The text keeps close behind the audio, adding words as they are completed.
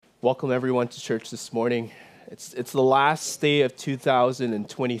Welcome everyone to church this morning. It's the last day of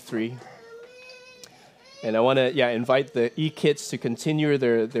 2023. And I want to invite the E-Kids to continue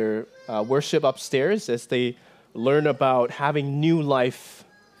their worship upstairs as they learn about having new life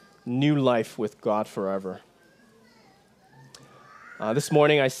with God forever. This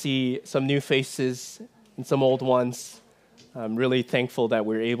morning I see some new faces and some old ones. I'm really thankful that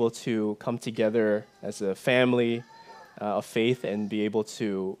we're able to come together as a family of faith and be able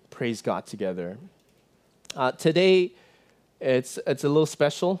to praise God together. Today, it's a little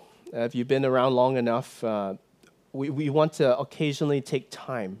special. If you've been around long enough, we want to occasionally take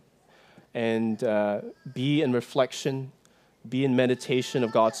time and be in reflection, be in meditation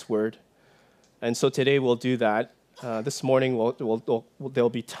of God's Word. And so today we'll do that. This morning there'll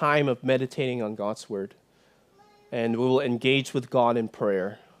be time of meditating on God's Word. And we will engage with God in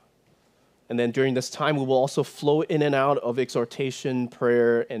prayer. And then during this time, we will also flow in and out of exhortation,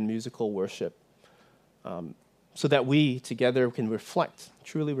 prayer, and musical worship so that we together can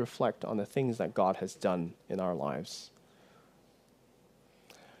truly reflect on the things that God has done in our lives.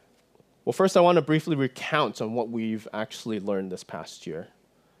 Well, first, I want to briefly recount on what we've actually learned this past year.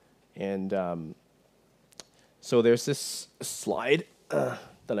 And so there's this slide that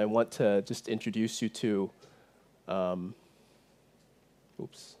I want to just introduce you to.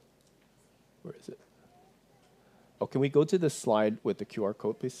 Where is it? Oh, can we go to the slide with the QR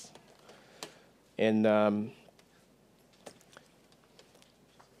code, please? And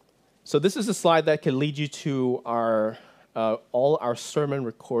so this is a slide that can lead you to all our sermon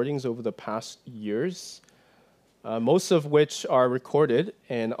recordings over the past years, most of which are recorded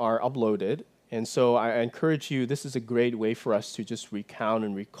and are uploaded. And so I encourage you, this is a great way for us to just recount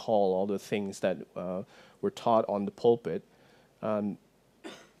and recall all the things that were taught on the pulpit.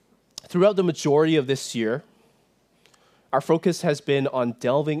 Throughout the majority of this year, our focus has been on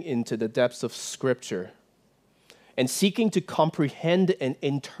delving into the depths of Scripture and seeking to comprehend and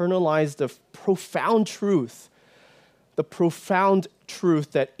internalize the profound truth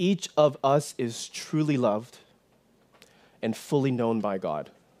that each of us is truly loved and fully known by God.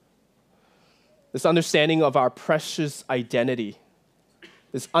 This understanding of our precious identity,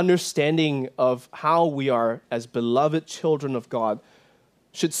 this understanding of how we are as beloved children of God,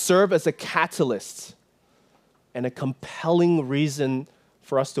 should serve as a catalyst and a compelling reason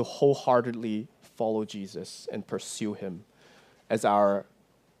for us to wholeheartedly follow Jesus and pursue him as our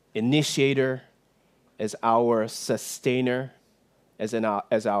initiator, as our sustainer, as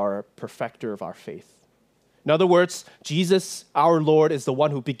our perfecter of our faith. In other words, Jesus, our Lord, is the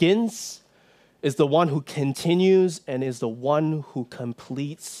one who begins, is the one who continues, and is the one who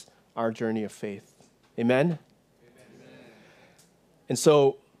completes our journey of faith. Amen? And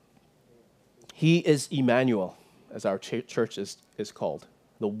so, he is Emmanuel, as our church is called,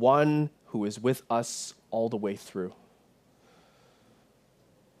 the one who is with us all the way through.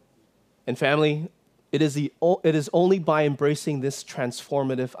 And family, it is only by embracing this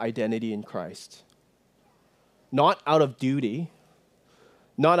transformative identity in Christ, not out of duty,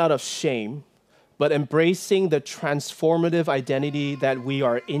 not out of shame, but embracing the transformative identity that we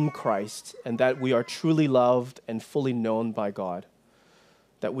are in Christ and that we are truly loved and fully known by God,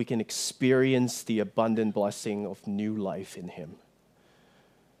 that we can experience the abundant blessing of new life in him.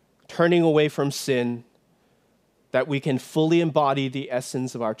 Turning away from sin, that we can fully embody the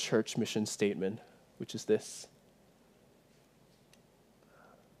essence of our church mission statement, which is this.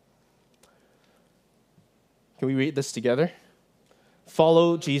 Can we read this together?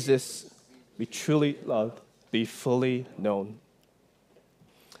 Follow Jesus, be truly loved, be fully known.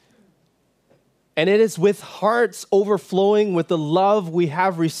 And it is with hearts overflowing with the love we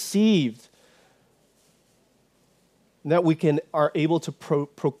have received that we are able to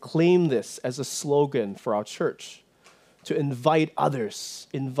proclaim this as a slogan for our church, to invite others,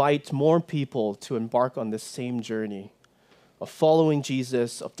 invite more people to embark on this same journey of following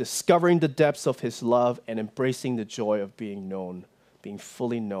Jesus, of discovering the depths of his love and embracing the joy of being known, being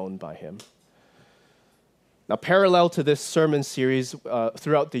fully known by him. Now, parallel to this sermon series,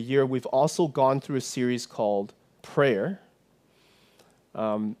 throughout the year, we've also gone through a series called Prayer.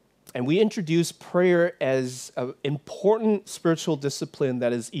 And we introduced prayer as an important spiritual discipline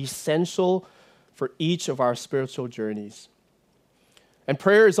that is essential for each of our spiritual journeys. And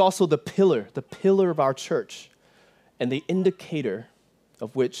prayer is also the pillar of our church, and the indicator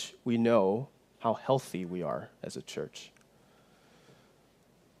of which we know how healthy we are as a church.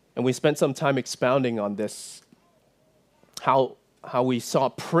 And we spent some time expounding on this, how we saw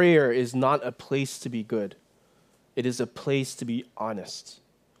prayer is not a place to be good. It is a place to be honest.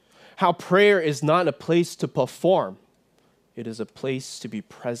 How prayer is not a place to perform. It is a place to be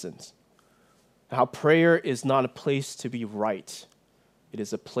present. How prayer is not a place to be right. It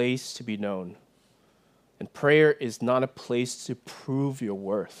is a place to be known. And prayer is not a place to prove your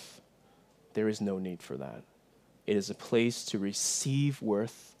worth. There is no need for that. It is a place to receive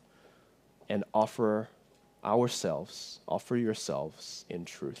worth and offer yourselves in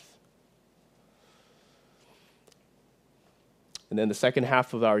truth. And then the second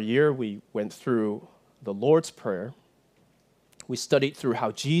half of our year, we went through the Lord's Prayer. We studied through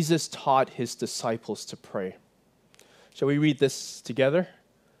how Jesus taught his disciples to pray. Shall we read this together?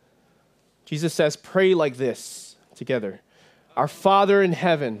 Jesus says, pray like this together. Our Father in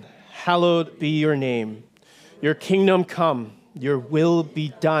heaven, hallowed be your name. Your kingdom come, your will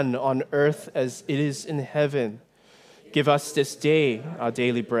be done on earth as it is in heaven. Give us this day our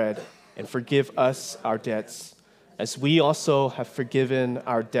daily bread, and forgive us our debts, as we also have forgiven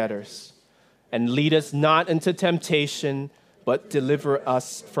our debtors. And lead us not into temptation, but deliver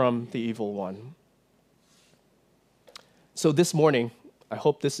us from the evil one. So this morning, I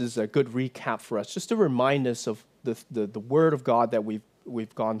hope this is a good recap for us, just to remind us of the Word of God that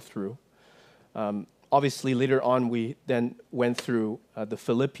we've gone through. Obviously, later on, we then went through the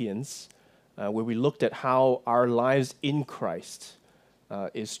Philippians, where we looked at how our lives in Christ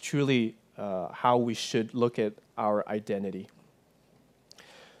is truly how we should look at our identity.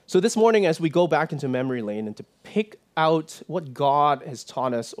 So this morning, as we go back into memory lane and to pick out what God has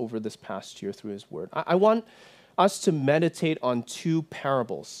taught us over this past year through his Word, I want us to meditate on two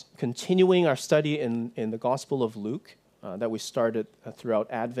parables, continuing our study in the Gospel of Luke that we started throughout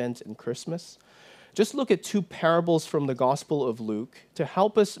Advent and Christmas. Just look at two parables from the Gospel of Luke to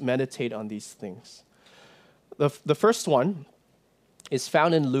help us meditate on these things. The first one is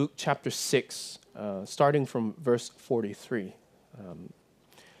found in Luke chapter 6, starting from verse 43.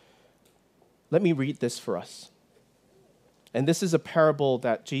 Let me read this for us. And this is a parable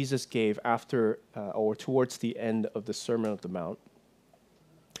that Jesus gave after or towards the end of the Sermon on the Mount.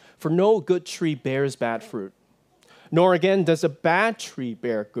 For no good tree bears bad fruit, nor again does a bad tree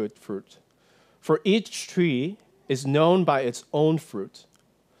bear good fruit. For each tree is known by its own fruit.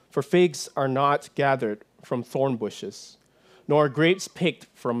 For figs are not gathered from thorn bushes, nor grapes picked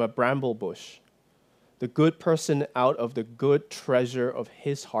from a bramble bush. The good person out of the good treasure of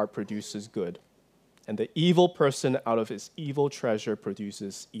his heart produces good, and the evil person out of his evil treasure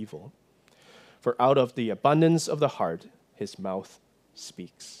produces evil. For out of the abundance of the heart, his mouth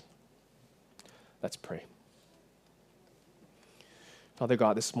speaks. Let's pray. Father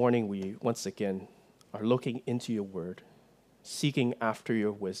God, this morning we once again are looking into your word, seeking after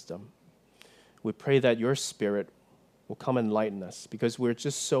your wisdom. We pray that your Spirit will come and enlighten us, because we're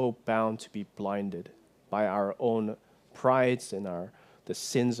just so bound to be blinded by our own prides and the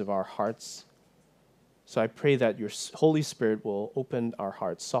sins of our hearts. So I pray that your Holy Spirit will open our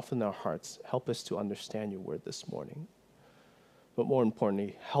hearts, soften our hearts, help us to understand your word this morning. But more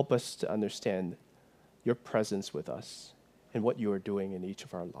importantly, help us to understand your presence with us and what you are doing in each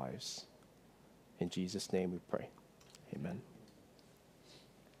of our lives. In Jesus' name we pray. Amen.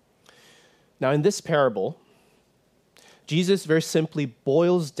 Now in this parable, Jesus very simply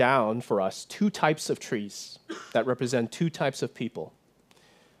boils down for us two types of trees that represent two types of people.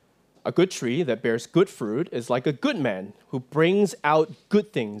 A good tree that bears good fruit is like a good man who brings out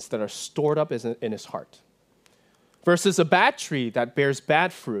good things that are stored up in his heart. Versus a bad tree that bears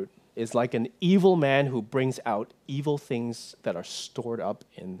bad fruit is like an evil man who brings out evil things that are stored up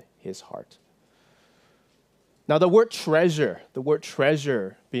in his heart. Now the word treasure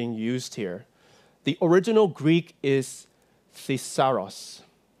being used here, the original Greek is thesauros,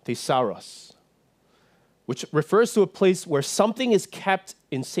 which refers to a place where something is kept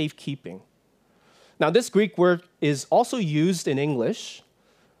in safekeeping. Now, this Greek word is also used in English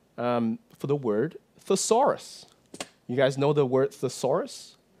for the word thesaurus. You guys know the word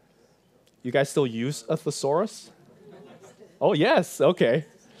thesaurus? You guys still use a thesaurus? Oh, yes, okay.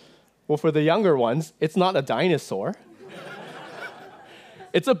 Well, for the younger ones, it's not a dinosaur.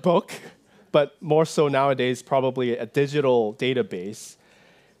 It's a book, but more so nowadays, probably a digital database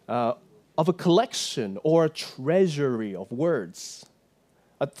of a collection or a treasury of words.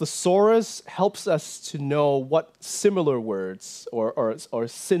 A thesaurus helps us to know what similar words or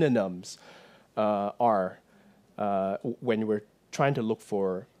synonyms are when we're trying to look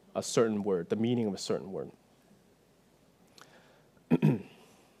for a certain word, the meaning of a certain word.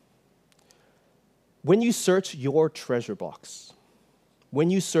 When you search your treasure box,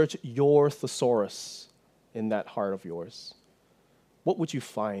 when you search your thesaurus in that heart of yours, what would you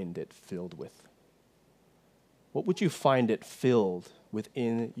find it filled with? What would you find it filled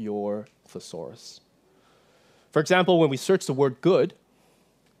within your thesaurus? For example, when we search the word good,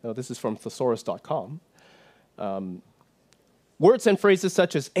 now this is from thesaurus.com, words and phrases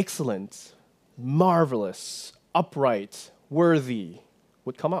such as excellent, marvelous, upright, worthy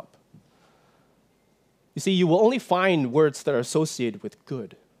would come up. You see, you will only find words that are associated with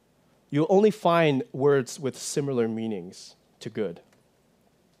good. You'll only find words with similar meanings to good.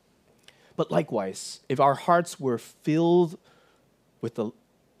 But likewise, if our hearts were filled with the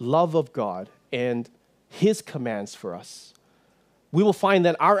love of God and His commands for us, we will find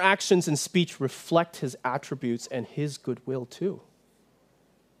that our actions and speech reflect His attributes and His goodwill too.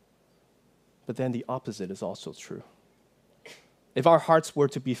 But then the opposite is also true. If our hearts were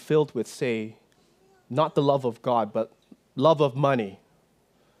to be filled with, say, not the love of God, but love of money,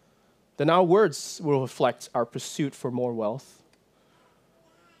 then our words will reflect our pursuit for more wealth.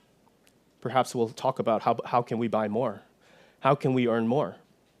 Perhaps we'll talk about how can we buy more? How can we earn more?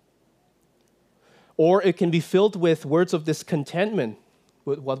 Or it can be filled with words of discontentment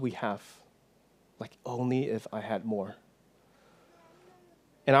with what we have. Like, only if I had more.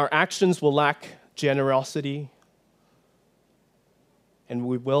 And our actions will lack generosity, and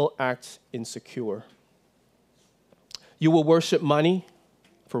we will act insecure. You will worship money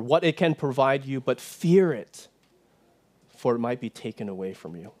for what it can provide you, but fear it, for it might be taken away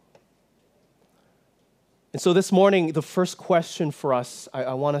from you. And so this morning, the first question for us,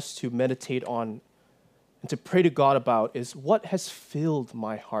 I want us to meditate on and to pray to God about is, what has filled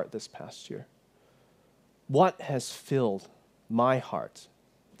my heart this past year? What has filled my heart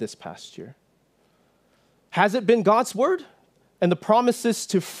this past year? Has it been God's word and the promises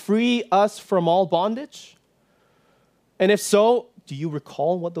to free us from all bondage? And if so, do you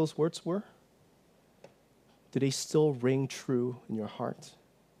recall what those words were? Do they still ring true in your heart?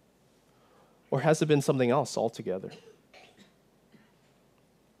 Or has it been something else altogether?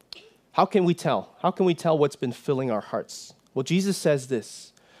 How can we tell? How can we tell what's been filling our hearts? Well, Jesus says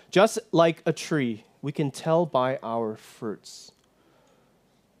this, just like a tree, we can tell by our fruits.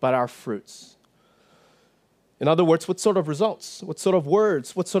 By our fruits. In other words, what sort of results? What sort of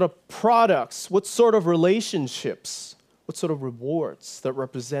words? What sort of products? What sort of relationships? What sort of rewards that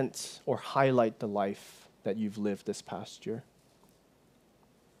represent or highlight the life that you've lived this past year?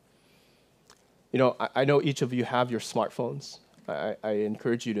 You know, I know each of you have your smartphones. I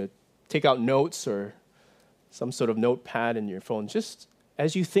encourage you to take out notes or some sort of notepad in your phone, just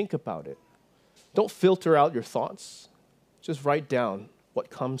as you think about it. Don't filter out your thoughts. Just write down what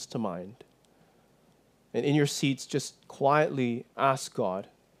comes to mind. And in your seats, just quietly ask God,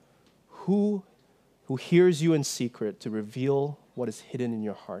 who hears you in secret, to reveal what is hidden in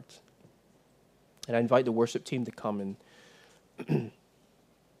your heart. And I invite the worship team to come and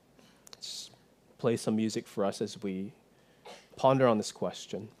play some music for us as we ponder on this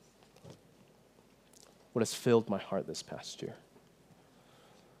question. What has filled my heart this past year?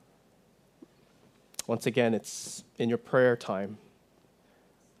 Once again, it's in your prayer time.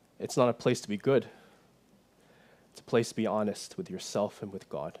 It's not a place to be good. It's a place to be honest with yourself and with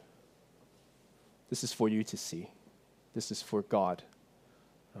God. This is for you to see. This is for God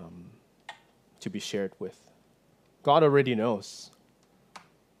to be shared with. God already knows.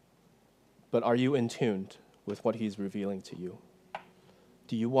 But are you in tune with what He's revealing to you?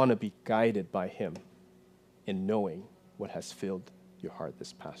 Do you want to be guided by Him in knowing what has filled your heart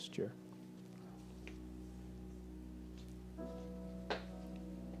this past year?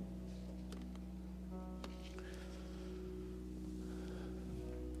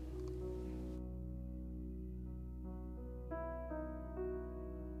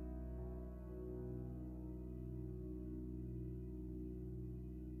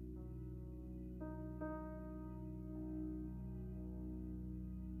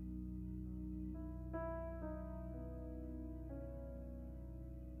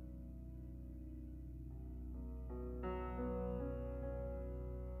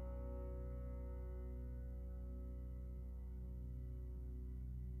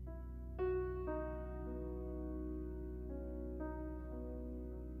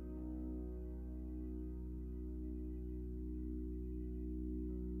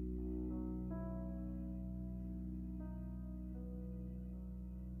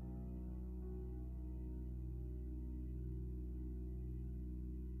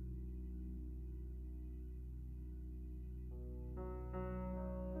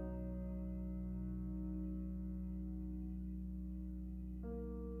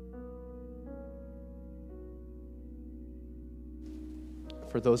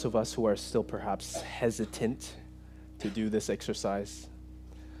 For those of us who are still perhaps hesitant to do this exercise,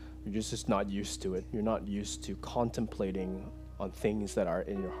 you're just not used to it. You're not used to contemplating on things that are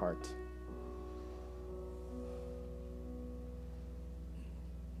in your heart.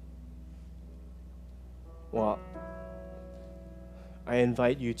 Well, I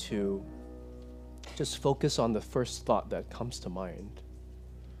invite you to just focus on the first thought that comes to mind.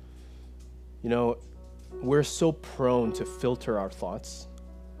 You know, we're so prone to filter our thoughts.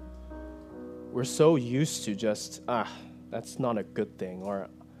 We're so used to just, that's not a good thing, or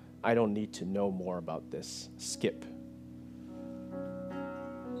I don't need to know more about this. Skip.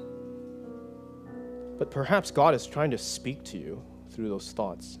 But perhaps God is trying to speak to you through those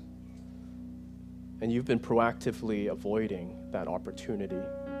thoughts, and you've been proactively avoiding that opportunity.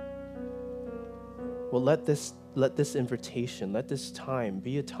 Well, let this invitation, let this time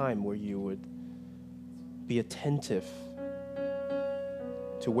be a time where you would be attentive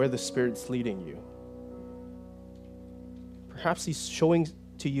to where the Spirit's leading you. Perhaps He's showing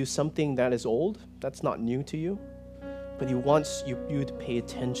to you something that is old, that's not new to you, but He wants you to pay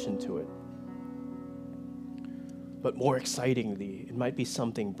attention to it. But more excitingly, it might be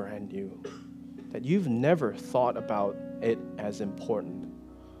something brand new that you've never thought about it as important.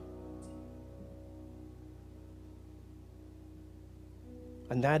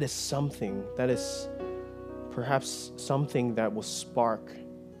 And that is something, that is perhaps something that will spark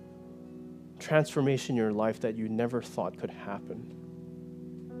transformation in your life that you never thought could happen.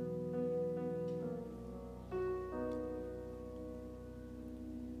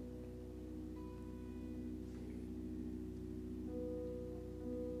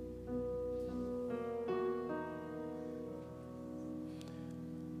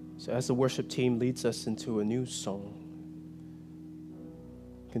 So as the worship team leads us into a new song,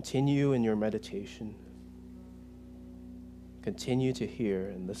 continue in your meditation. Continue to hear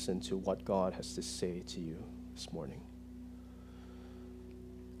and listen to what God has to say to you this morning.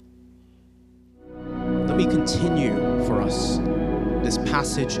 Let me continue for us this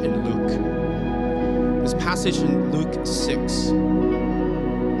passage in Luke. This passage in Luke 6,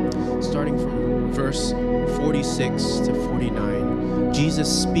 starting from verse 46 to 49.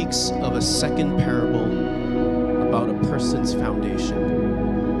 Jesus speaks of a second parable about a person's foundation.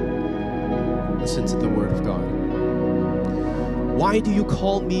 Listen to the word of God. Why do you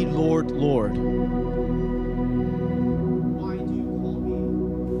call me Lord, Lord? Why do you call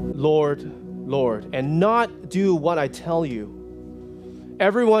me Lord, Lord, and not do what I tell you?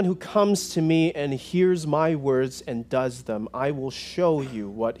 Everyone who comes to me and hears my words and does them, I will show you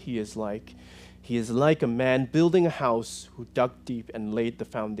what he is like. He is like a man building a house who dug deep and laid the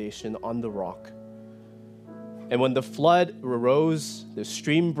foundation on the rock. And when the flood arose, the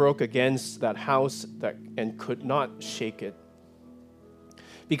stream broke against that house and could not shake it,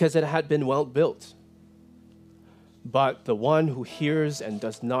 because it had been well built. But the one who hears and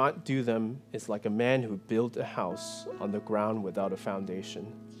does not do them is like a man who built a house on the ground without a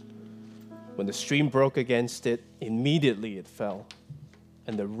foundation. When the stream broke against it, immediately it fell,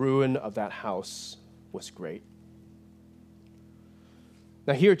 and the ruin of that house was great.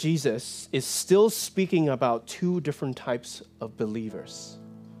 Now here Jesus is still speaking about two different types of believers,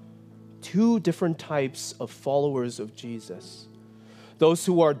 two different types of followers of Jesus. Those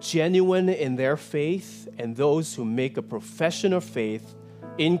who are genuine in their faith and those who make a profession of faith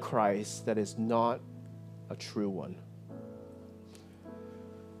in Christ that is not a true one.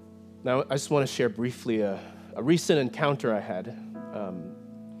 Now, I just want to share briefly a recent encounter I had.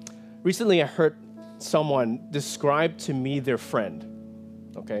 Recently, I heard someone describe to me their friend.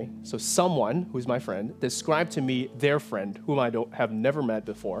 Okay, so someone who's my friend described to me their friend, whom I have never met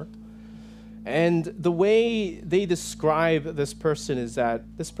before. And the way they describe this person is that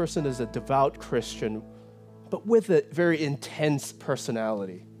this person is a devout Christian, but with a very intense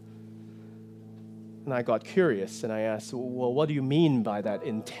personality. And I got curious and I asked, well, what do you mean by that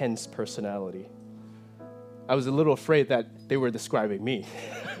intense personality? I was a little afraid that they were describing me.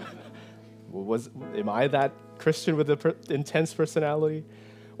 Am I that Christian with an intense personality?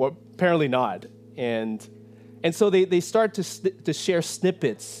 Well, apparently not. And so they start to share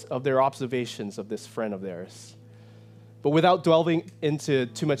snippets of their observations of this friend of theirs. But without delving into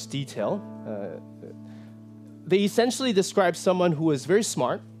too much detail, they essentially describe someone who is very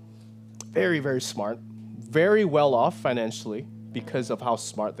smart, very, very smart, very well off financially because of how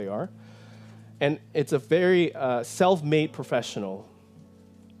smart they are. And it's a very self-made professional.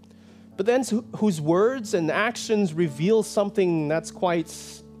 But then whose words and actions reveal something that's quite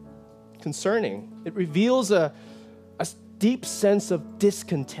concerning. It reveals a deep sense of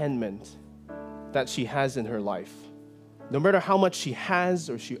discontentment that she has in her life. No matter how much she has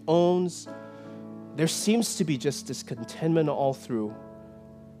or she owns, there seems to be just discontentment all through.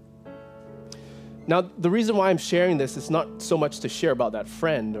 Now, the reason why I'm sharing this is not so much to share about that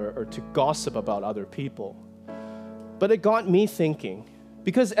friend or to gossip about other people, but it got me thinking,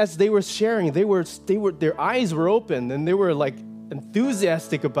 Because as they were sharing, their eyes were open and they were like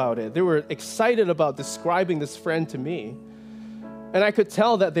enthusiastic about it. They were excited about describing this friend to me. And I could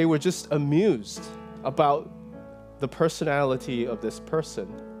tell that they were just amused about the personality of this person.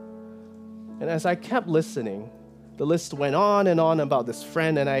 And as I kept listening, the list went on and on about this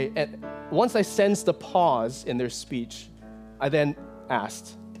friend. And once I sensed the pause in their speech, I then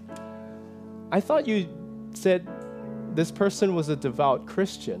asked, I thought you said this person was a devout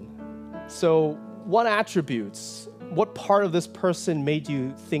Christian. So what attributes, what part of this person made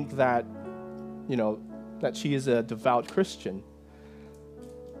you think that, that she is a devout Christian?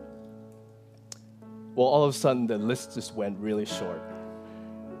 Well, all of a sudden, the list just went really short.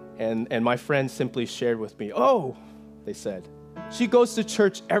 And my friend simply shared with me, oh, they said, she goes to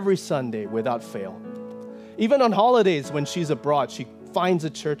church every Sunday without fail. Even on holidays when she's abroad, she finds a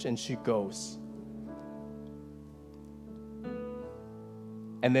church and she goes.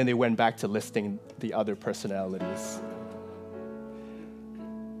 And then they went back to listing the other personalities.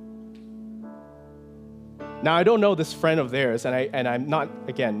 Now, I don't know this friend of theirs, and I'm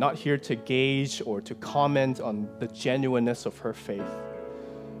not here to gauge or to comment on the genuineness of her faith.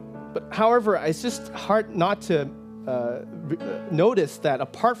 But however, it's just hard not to notice that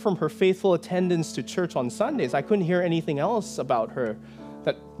apart from her faithful attendance to church on Sundays, I couldn't hear anything else about her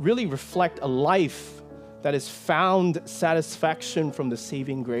that really reflect a life that has found satisfaction from the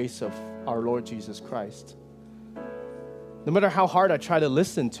saving grace of our Lord Jesus Christ. No matter how hard I try to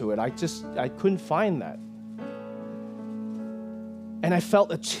listen to it, I couldn't find that. And I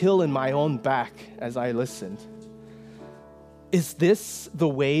felt a chill in my own back as I listened. Is this the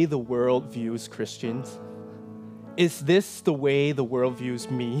way the world views Christians? Is this the way the world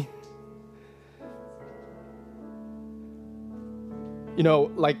views me?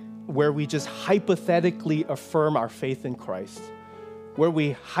 Like where we just hypothetically affirm our faith in Christ, where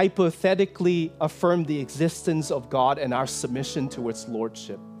we hypothetically affirm the existence of God and our submission to its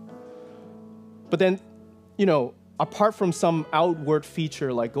lordship. But then, apart from some outward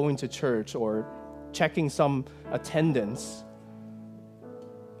feature like going to church or checking some attendance,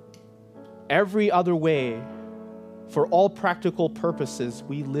 every other way, for all practical purposes,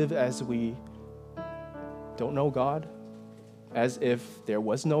 we live as we don't know God, as if there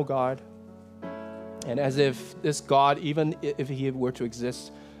was no God, and as if this God, even if he were to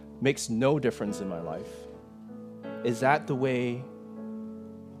exist, makes no difference in my life. Is that the way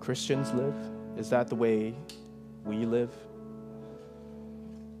Christians live? Is that the way we live?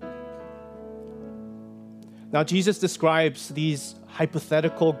 Now, Jesus describes these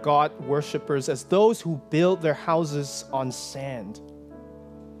hypothetical God worshipers as those who build their houses on sand.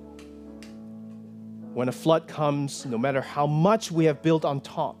 When a flood comes, no matter how much we have built on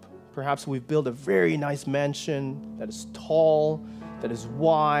top, perhaps we've built a very nice mansion that is tall, that is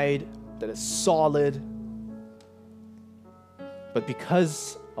wide, that is solid, but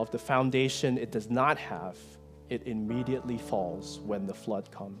because of the foundation it does not have, it immediately falls when the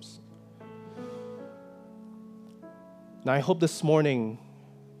flood comes. Now, I hope this morning,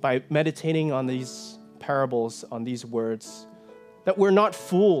 by meditating on these parables, on these words, that we're not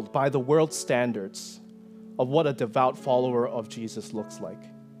fooled by the world's standards of what a devout follower of Jesus looks like.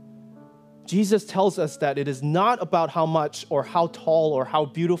 Jesus tells us that it is not about how much or how tall or how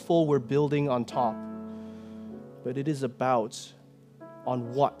beautiful we're building on top, but it is about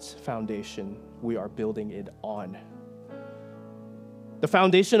on what foundation we are building it on. The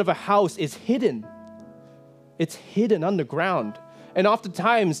foundation of a house is hidden. It's hidden underground. And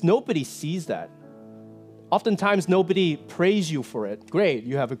oftentimes, nobody sees that. Oftentimes, nobody praise you for it. Great,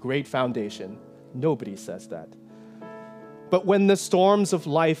 you have a great foundation. Nobody says that. But when the storms of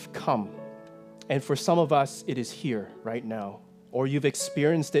life come, and for some of us, it is here right now, or you've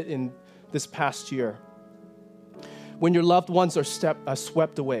experienced it in this past year, when your loved ones are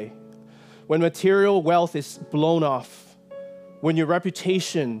swept away, when material wealth is blown off, when your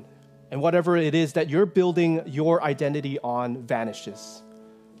reputation and whatever it is that you're building your identity on vanishes,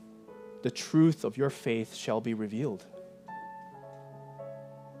 the truth of your faith shall be revealed.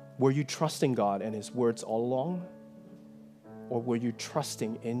 Were you trusting God and His words all along? Or were you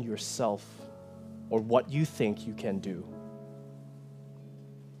trusting in yourself or what you think you can do?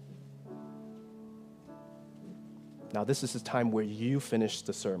 Now, this is the time where you finish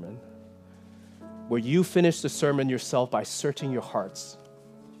the sermon. Where you finish the sermon yourself by searching your hearts,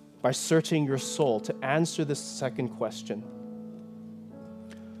 by searching your soul to answer this second question.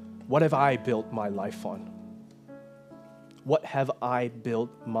 What have I built my life on? What have I built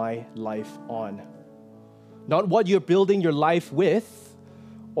my life on? Not what you're building your life with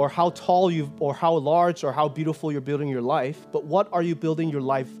or how tall you, or how large, or how beautiful you're building your life, but what are you building your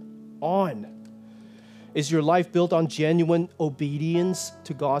life on? Is your life built on genuine obedience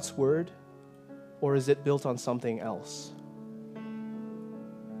to God's word, or is it built on something else?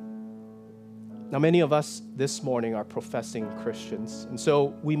 Now, many of us this morning are professing Christians, and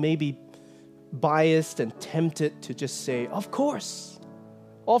so we may be biased and tempted to just say, of course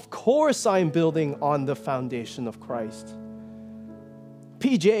I'm building on the foundation of Christ.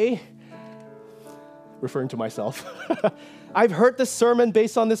 PJ, referring to myself, I've heard this sermon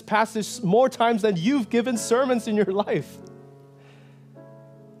based on this passage more times than you've given sermons in your life.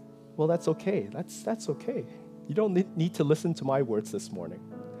 Well, that's okay. That's okay. You don't need to listen to my words this morning.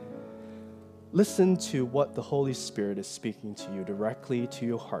 Listen to what the Holy Spirit is speaking to you directly to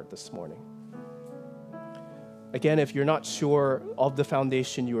your heart this morning. Again, if you're not sure of the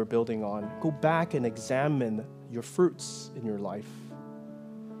foundation you are building on, go back and examine your fruits in your life.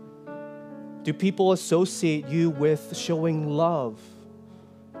 Do people associate you with showing love,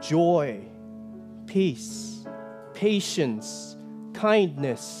 joy, peace, patience,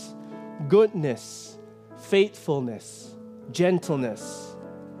 kindness, goodness, faithfulness, gentleness,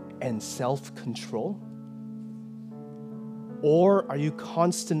 and self-control? Or are you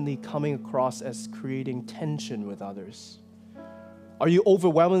constantly coming across as creating tension with others? Are you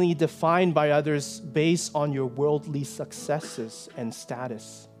overwhelmingly defined by others based on your worldly successes and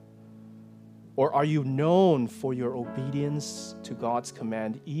status? Or are you known for your obedience to God's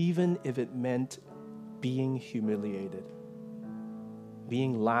command, even if it meant being humiliated,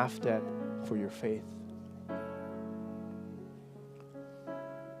 being laughed at for your faith?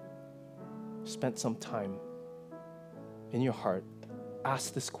 Spend some time in your heart.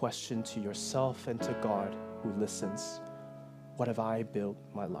 Ask this question to yourself and to God who listens. What have I built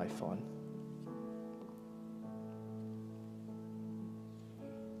my life on?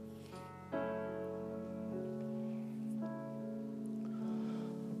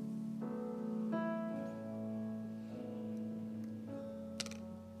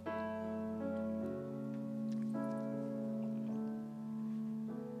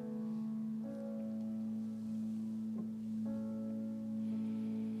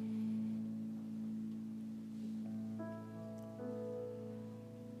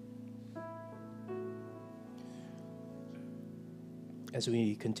 As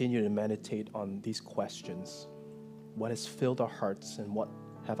we continue to meditate on these questions, what has filled our hearts and what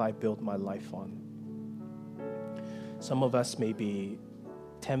have I built my life on? Some of us may be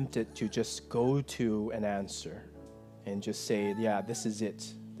tempted to just go to an answer and just say, yeah, this is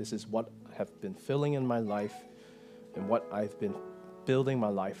it. This is what I have been filling in my life and what I've been building my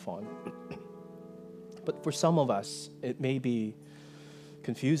life on. But for some of us, it may be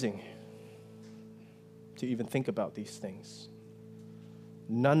confusing to even think about these things.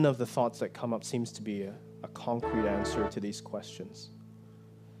 None of the thoughts that come up seems to be a concrete answer to these questions.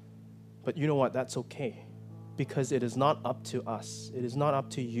 But you know what? That's okay, because it is not up to us. It is not up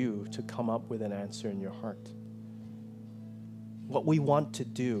to you to come up with an answer in your heart. What we want to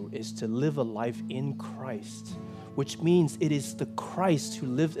do is to live a life in Christ, which means it is the Christ who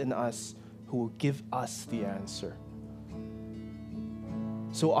lives in us who will give us the answer.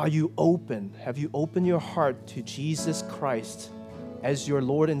 So are you open? Have you opened your heart to Jesus Christ as your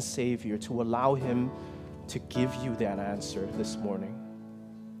Lord and Savior to allow Him to give you that answer this morning?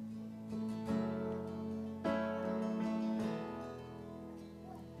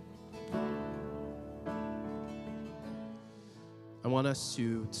 I want us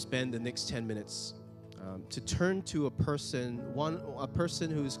to spend the next 10 minutes to turn to a person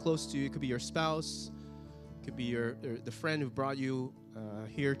who is close to you. It could be your spouse, it could be the friend who brought you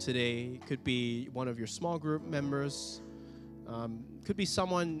here today, it could be one of your small group members, could be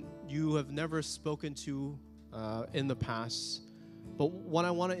someone you have never spoken to in the past. But what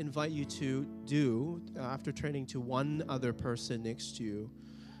I want to invite you to do after turning to one other person next to you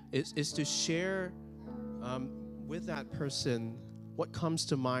is to share with that person what comes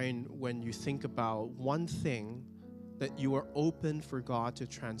to mind when you think about one thing that you are open for God to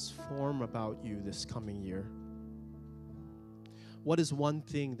transform about you this coming year. What is one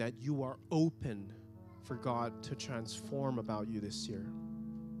thing that you are open for God to transform about you this year?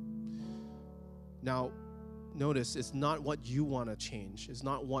 Now, notice it's not what you want to change. It's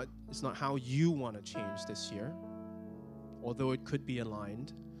not how you want to change this year, although it could be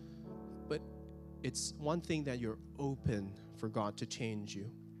aligned. But it's one thing that you're open for God to change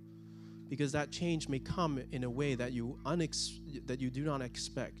you, because that change may come in a way that you do not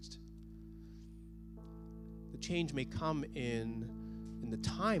expect. The change may come in the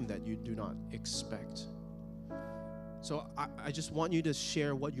time that you do not expect. So I just want you to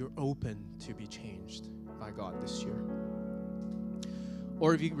share what you're open to be changed by God this year.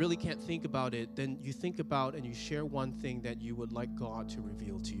 Or if you really can't think about it, then you think about and you share one thing that you would like God to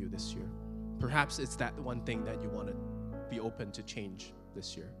reveal to you this year. Perhaps it's that one thing that you want to be open to change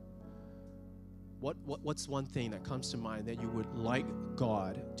this year. What's one thing that comes to mind that you would like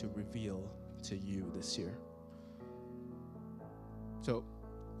God to reveal to you this year? So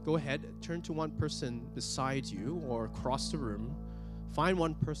go ahead, turn to one person beside you or across the room. Find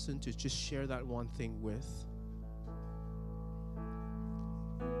one person to just share that one thing with.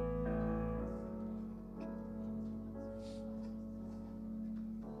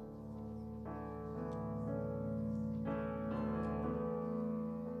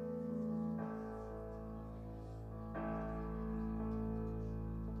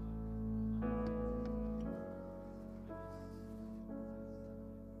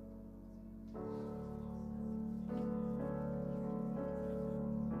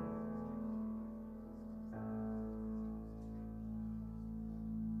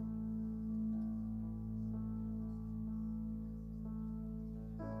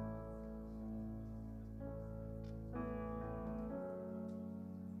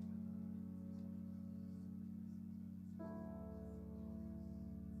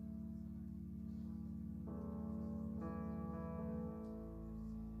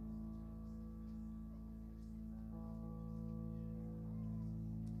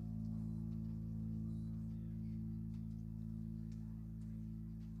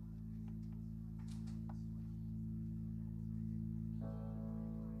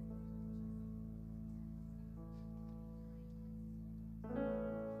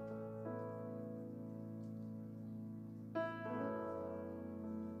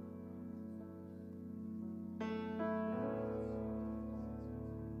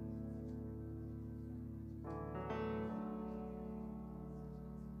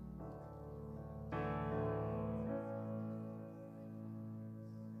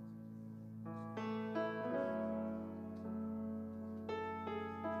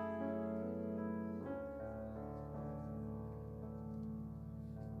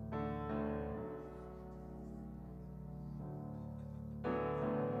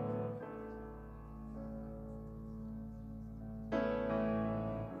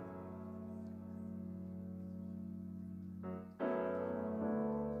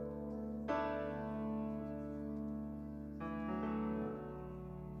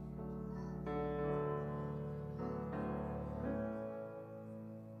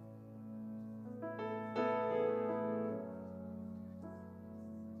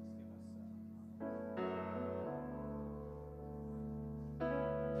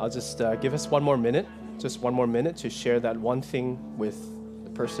 I'll just give us one more minute to share that one thing with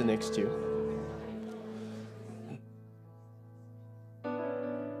the person next to you.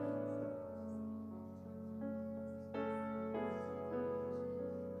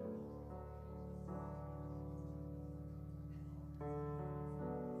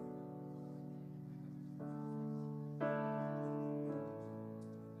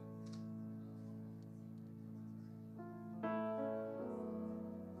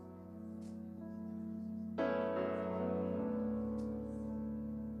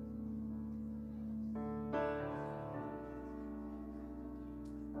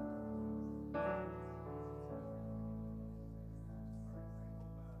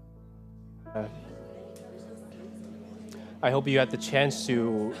 I hope you had the chance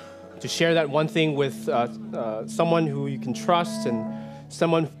to share that one thing with someone who you can trust and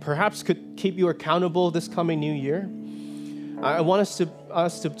someone perhaps could keep you accountable this coming new year. I want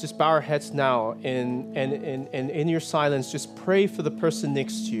us to just bow our heads now and in your silence, just pray for the person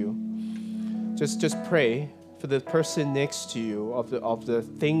next to you. Just pray for the person next to you of the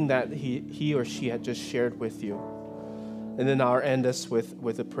thing that he or she had just shared with you. And then I'll end us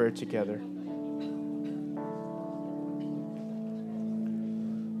with a prayer together.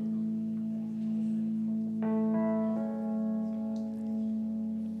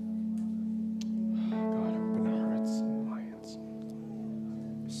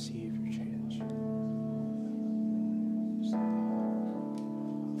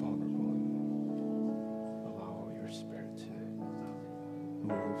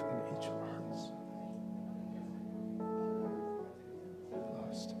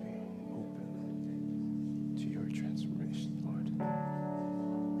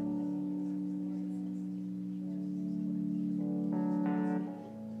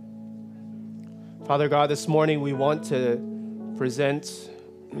 Father God, this morning we want to present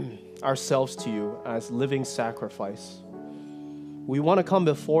ourselves to you as living sacrifice. We want to come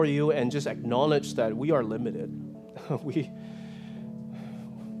before you and just acknowledge that we are limited. we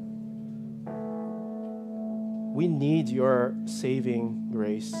need your saving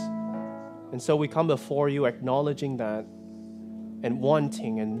grace. And so we come before you acknowledging that and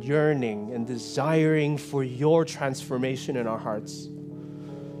wanting and yearning and desiring for your transformation in our hearts.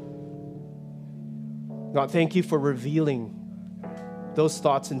 God, thank you for revealing those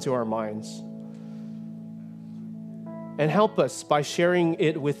thoughts into our minds. And help us by sharing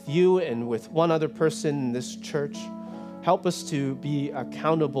it with you and with one other person in this church. Help us to be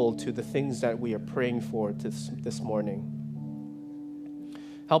accountable to the things that we are praying for this morning.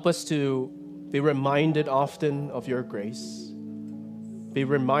 Help us to be reminded often of your grace. Be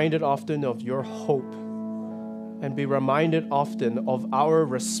reminded often of your hope. And be reminded often of our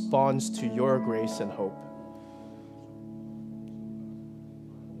response to your grace and hope.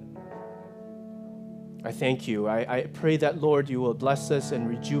 I thank you. I pray that, Lord, you will bless us and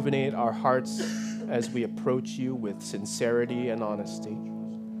rejuvenate our hearts as we approach you with sincerity and honesty.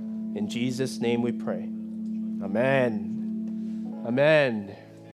 In Jesus' name we pray. Amen. Amen.